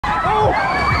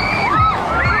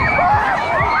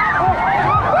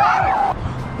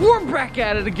back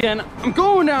at it again. I'm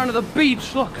going down to the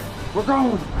beach. Look, we're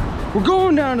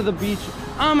going down to the beach.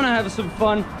 I'm gonna have some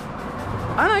fun.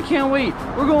 And I can't wait.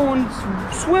 We're going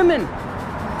swimming.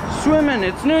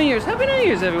 It's New Year's. Happy New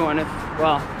Year's, everyone.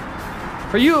 Well,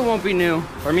 for you it won't be new.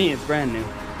 For me, it's brand new.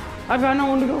 I've got no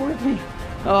one to go with me.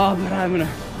 Oh, but I'm gonna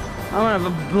have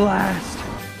a blast.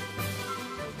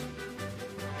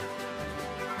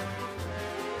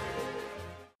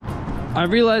 I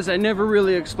realized I never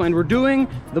really explained. We're doing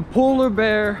the polar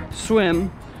bear swim,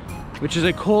 which is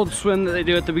a cold swim that they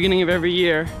do at the beginning of every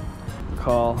year.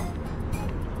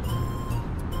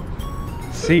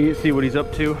 See what he's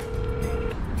up to.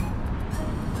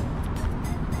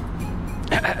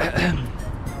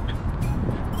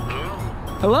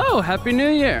 Hello, Happy New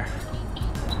Year.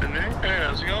 Hey,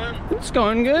 how's it going? It's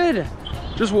going good.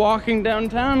 Just walking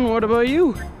downtown. What about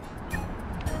you?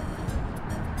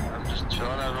 I'm just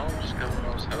chilling at home, just because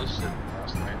I was house sitting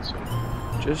last night, so.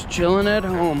 Just chilling at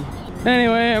home.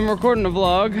 Anyway, I'm recording a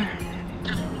vlog. Oh,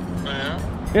 yeah?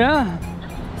 Yeah.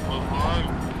 What vlog?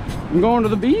 I'm going to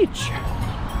the beach.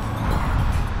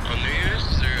 On New Year's?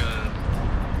 Is there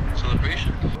a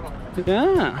celebration?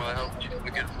 Yeah. Well, I hope you have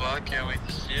a good vlog. Can't wait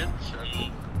to see it.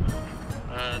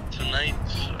 And tonight,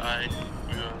 I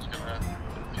was gonna,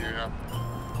 if you're not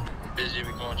busy,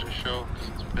 we can watch a show because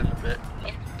it's been a bit.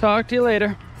 Talk to you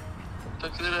later.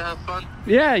 Talk to you later. Have fun.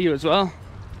 Yeah, you as well.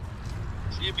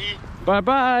 See you, B.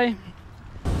 Bye-bye.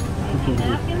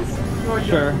 Napkins?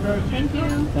 Sure. Thank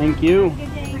you. Thank you.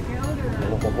 Good day.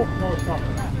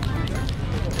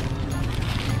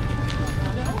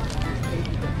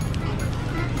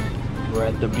 We're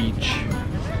at the beach.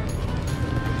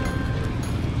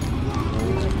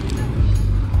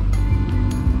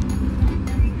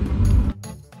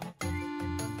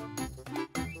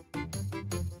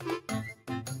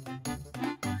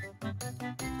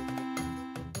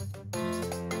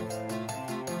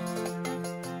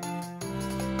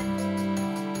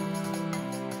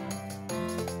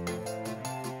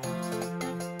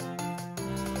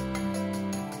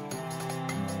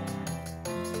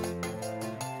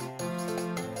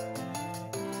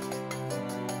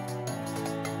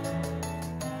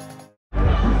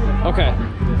 Okay,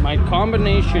 my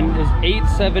combination is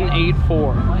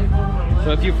 8784.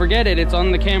 So if you forget it, it's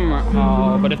on the camera.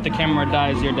 Oh, but if the camera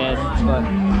dies, you're dead. But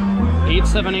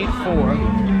 8784.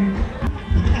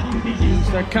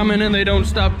 They're coming and they don't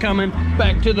stop coming.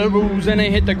 Back to the rules and they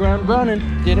hit the ground running.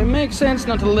 Didn't make sense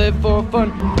not to live for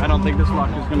fun. I don't think this lock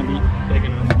is gonna be big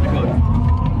enough to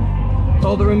go.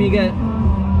 All the room you get.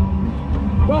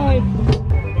 Bye.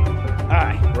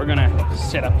 Alright, we're gonna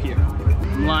sit up here.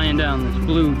 I'm lying down this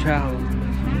blue towel.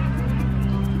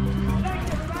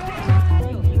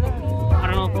 I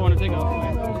don't know if I want to take off.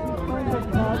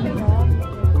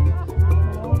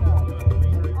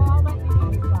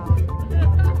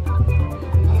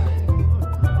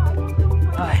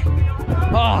 Hi.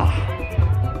 Oh,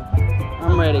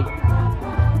 I'm ready.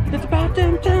 It's about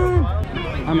damn time.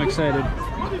 I'm excited.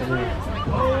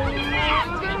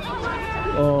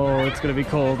 Oh, it's gonna be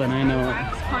cold and I know it.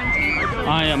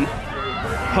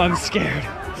 I'm scared.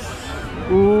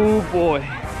 Oh boy,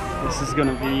 this is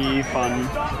gonna be fun.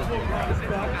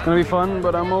 It's gonna be fun,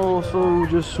 but I'm also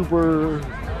just super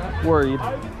worried.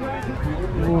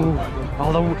 Ooh.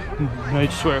 Although, I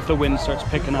swear if the wind starts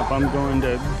picking up, I'm going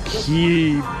to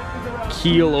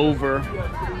keel over.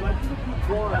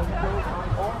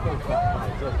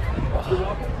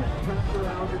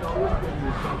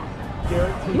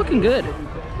 Looking good.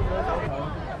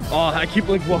 Oh, I keep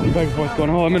like walking back and forth going,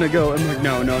 oh, I'm gonna go. I'm like,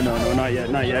 no, not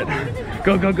yet.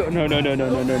 Go. No.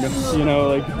 You know,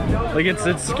 like it's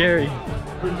scary.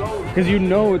 Because you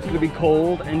know it's gonna be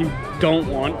cold and you don't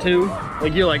want to.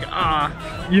 Like you're like,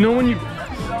 you know when you,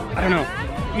 I don't know,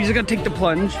 you just gotta take the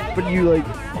plunge, but you like,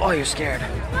 oh, you're scared.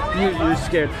 You're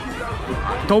scared.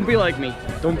 Don't be like me.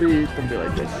 Don't be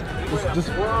like this.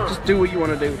 Just do what you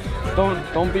want to do.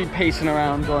 Don't be pacing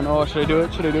around going, oh, should I do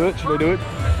it?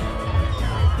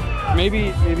 Maybe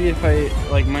if I,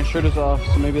 like, my shirt is off,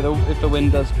 so maybe if the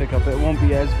wind does pick up, it won't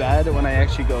be as bad when I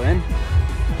actually go in.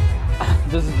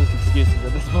 This is just excuses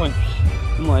at this point.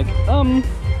 I'm like,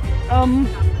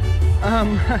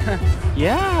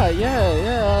 yeah,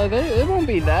 it won't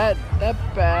be that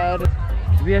bad.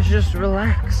 Maybe I should just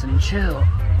relax and chill.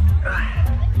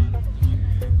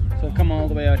 So I've come all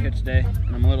the way out here today,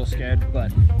 and I'm a little scared,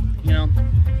 but, you know,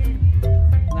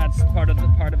 that's part of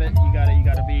it. You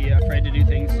gotta be afraid to do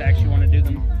things to actually want to do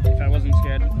them. If I wasn't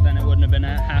scared, then it wouldn't have been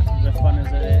half as fun as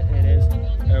it is,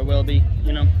 or will be,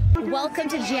 you know. Welcome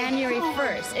to January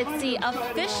 1st. It's the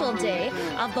official day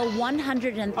of the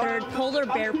 103rd Polar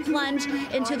Bear Plunge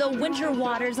into the winter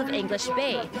waters of English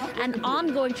Bay, an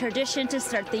ongoing tradition to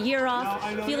start the year off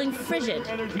feeling frigid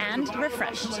and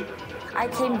refreshed. I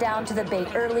came down to the bay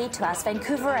early to ask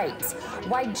Vancouverites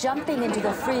why jumping into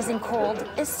the freezing cold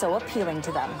is so appealing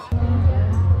to them.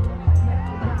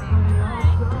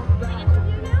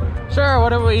 Sure,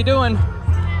 what are you doing?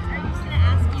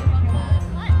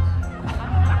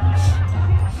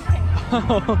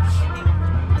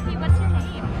 Okay, what's your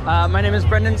name? My name is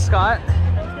Brendan Scott.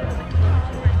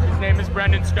 His name is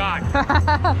Brendan Scott.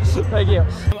 Thank you.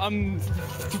 I'm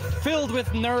filled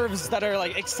with nerves that are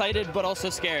like excited but also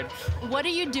scared. What are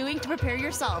you doing to prepare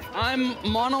yourself? I'm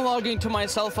monologuing to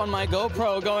myself on my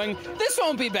GoPro going, this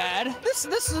won't be bad. This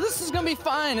is gonna be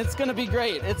fine. It's gonna be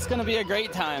great. It's gonna be a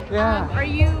great time. Yeah. Are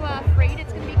you afraid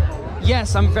it's gonna be cold?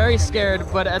 Yes, I'm very scared,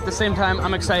 but at the same time,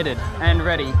 I'm excited and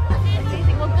ready.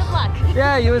 Amazing. Well, good luck.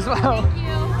 Yeah, you as well. Thank you.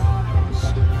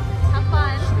 Have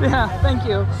fun. Yeah, thank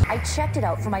you. I checked it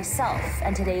out for myself,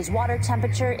 and today's water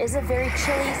temperature is a very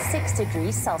chilly 6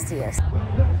 degrees Celsius.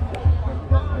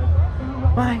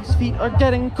 My feet are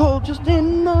getting cold just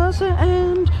in the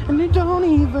sand, and you don't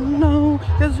even know,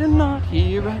 cause you're not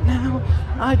here right now.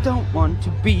 I don't want to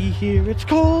be here, it's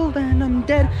cold and I'm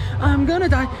dead. I'm gonna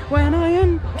die when I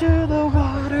enter the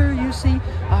water, you see.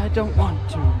 I don't want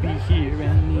to be here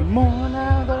anymore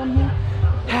now that I'm here.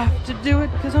 Have to do it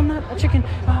cause I'm not a chicken.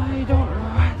 I don't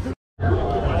know why.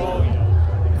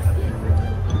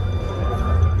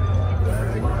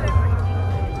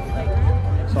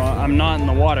 So I'm not in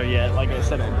the water yet, like I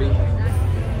said I'd be.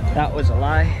 That was a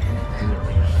lie.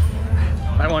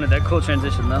 I wanted that cool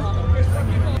transition though.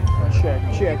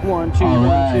 Check, 1, 2, All 1,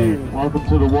 right, 2. welcome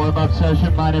to the warm-up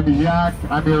session. My name is Jack.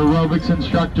 I'm your aerobics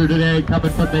instructor today,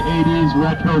 coming from the 80s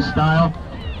retro style.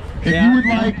 If you would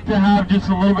like to have just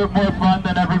a little bit more fun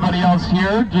than everybody else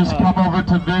here, just come over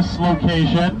to this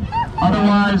location.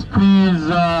 Otherwise,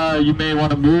 please, you may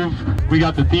want to move. We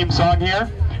got the theme song here.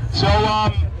 So,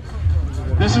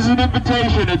 this is an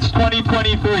invitation. It's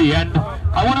 2023, and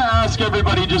I want to ask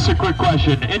everybody just a quick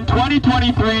question. In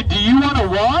 2023, do you want to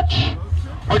watch,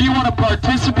 or do you want to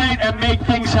participate and make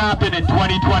things happen in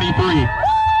 2023?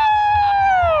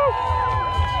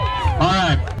 All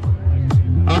right.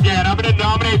 Okay, and I'm going to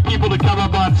nominate people to come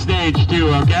up on stage too,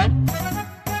 okay?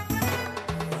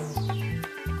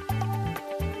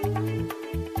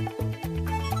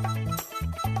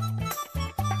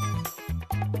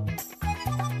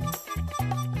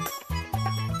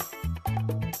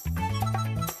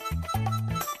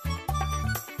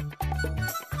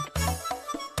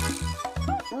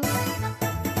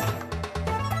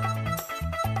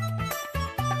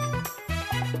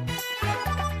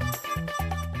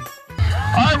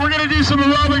 Alright, we're going to do some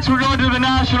aerobics. We're going to the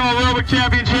National Aerobic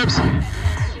Championships.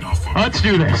 Let's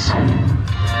do this.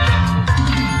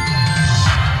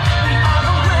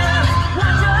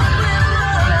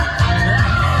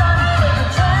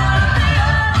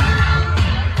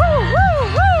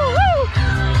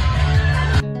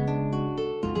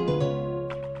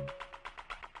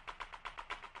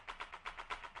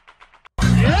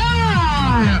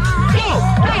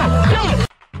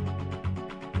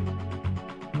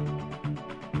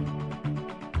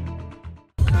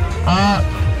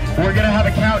 We're gonna have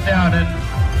a countdown and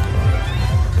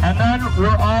then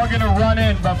we're all gonna run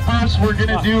in, but first we're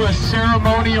gonna do a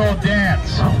ceremonial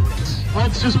dance.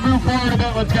 Let's just move forward a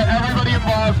bit, let's get everybody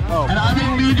involved, and I'm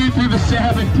gonna lead you through the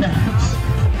salmon dance.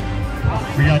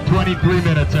 We got 23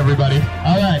 minutes, everybody.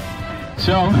 Alright,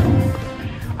 so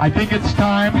I think it's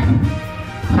time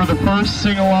for the first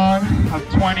sing-along of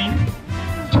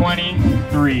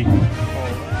 2023.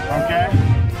 Okay?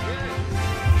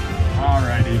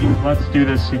 Alrighty, let's do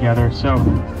this together. So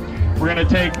we're gonna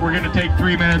take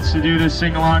 3 minutes to do this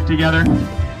sing-along together,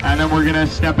 and then we're gonna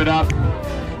step it up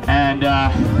and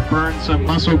burn some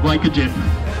muscle glycogen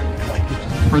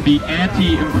for the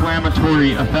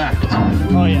anti-inflammatory effect.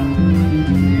 Oh yeah.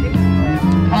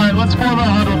 Alright, let's form a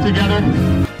huddle together.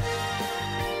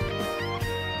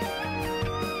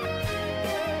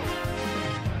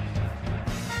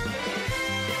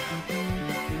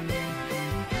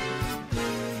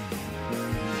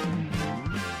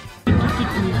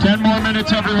 Ten more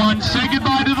minutes, everyone. Say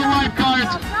goodbye to the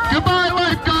lifeguards. Goodbye,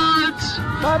 lifeguards.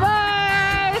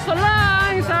 Bye-bye! So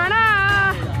long,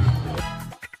 sana!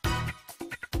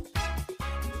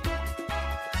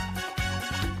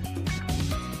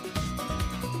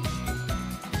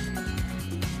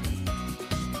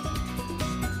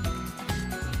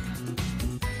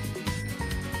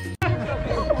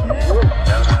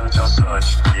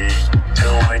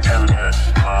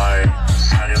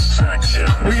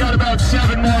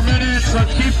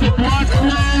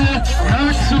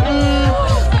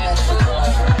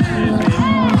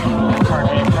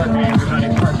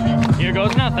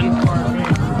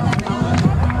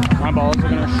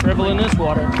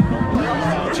 water.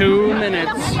 2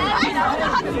 minutes.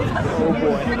 Oh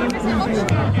boy.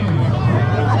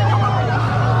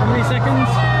 How many seconds?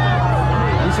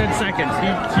 He said seconds.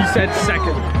 He said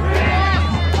second.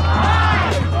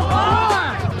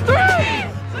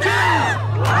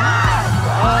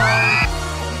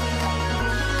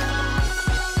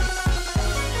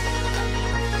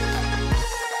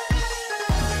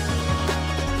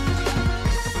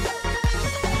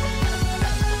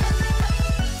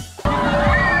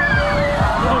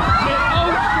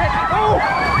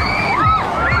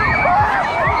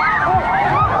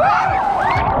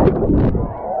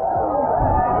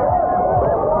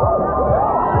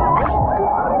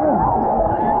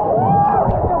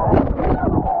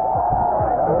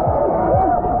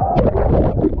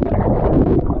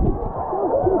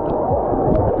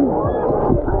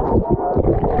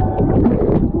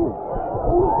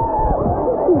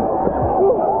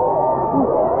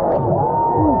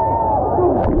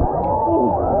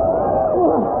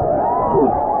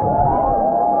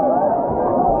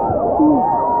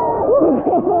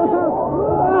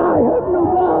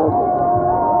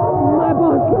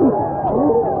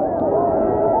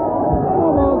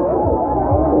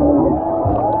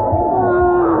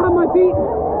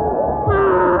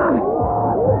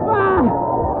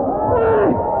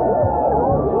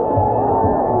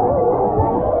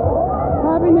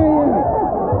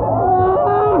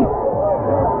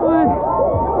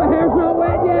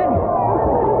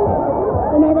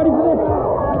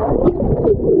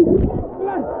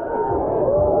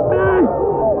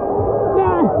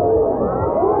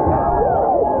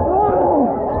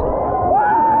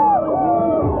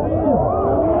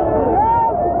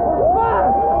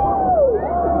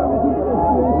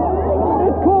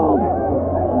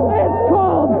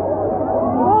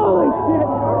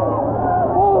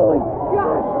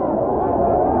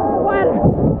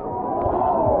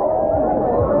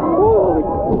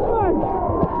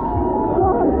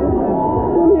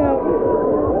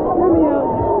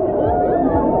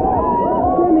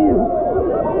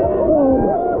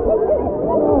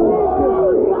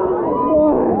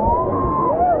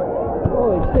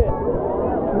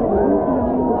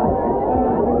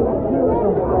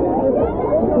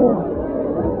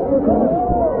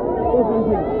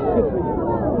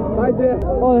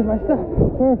 Oh, there's my stuff.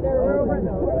 Perfect.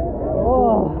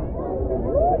 Oh.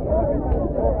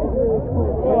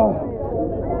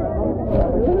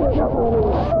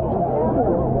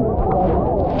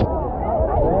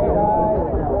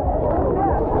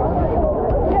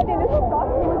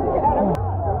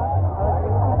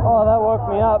 Oh, that woke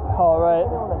me up. All right.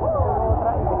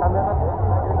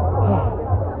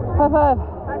 High five.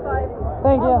 High five.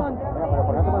 Thank you.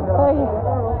 Thank you.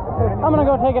 I'm gonna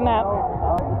go take a nap.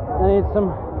 I need some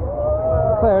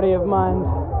clarity of mind.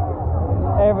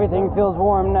 Everything feels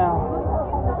warm now.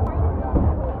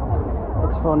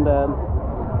 It's fun, Dad.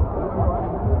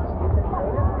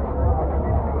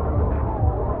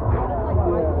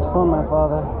 It's fun, my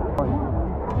father.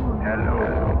 Hello.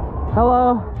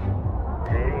 Hello.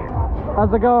 Hey.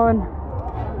 How's it going?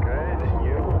 Good. And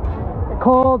you?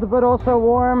 Cold, but also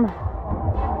warm.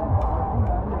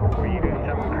 Were you doing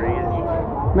something crazy?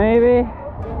 Maybe.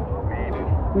 Maybe.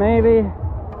 Maybe.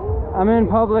 I'm in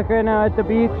public right now at the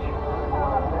beach.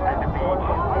 At the beach?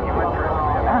 You went for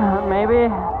it? Maybe.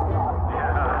 Yeah.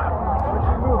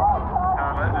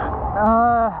 How was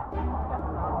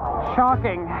it?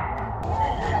 Shocking.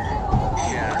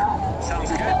 Yeah. Sounds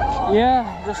good. Yeah,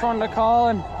 just wanted to call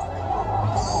and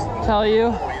tell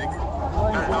you.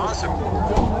 That's awesome.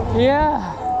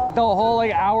 Yeah. The whole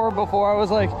like hour before I was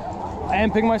like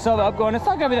amping myself up going, it's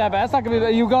not gonna be that bad, it's not gonna be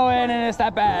bad. You go in and it's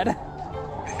that bad.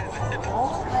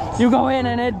 You go in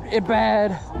and it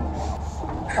bad.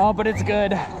 Oh, but it's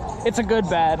good. It's a good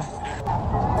bad.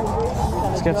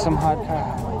 Let's get some hot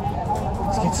cocoa.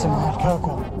 Let's get some hot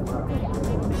cocoa.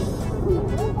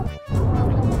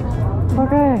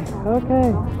 Okay.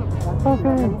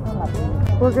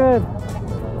 We're good.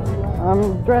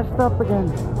 I'm dressed up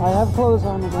again. I have clothes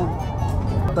on again.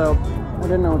 So, I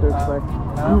didn't know what to expect.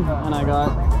 And I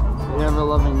got the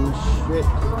ever-loving shit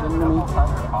into me.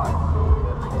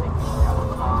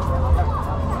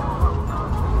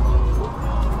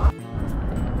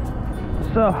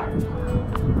 So,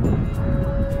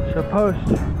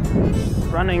 supposed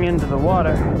running into the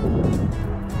water.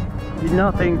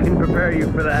 Nothing can prepare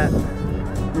you for that.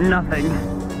 Nothing.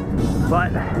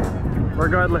 But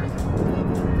regardless,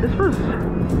 this was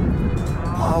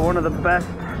one of the best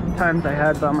times I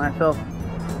had by myself,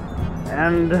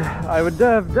 and I would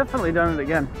have definitely done it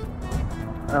again.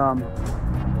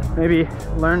 Maybe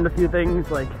learned a few things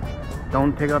like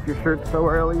don't take off your shirt so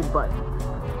early, but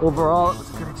overall it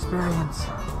was a good experience.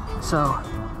 So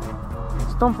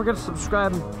don't forget to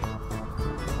subscribe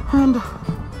and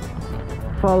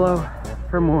follow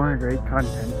for more great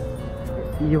content.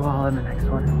 See you all in the next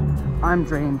one. I'm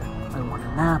drained, I want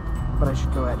a nap, but I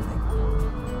should go editing.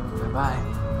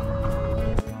 Bye-bye.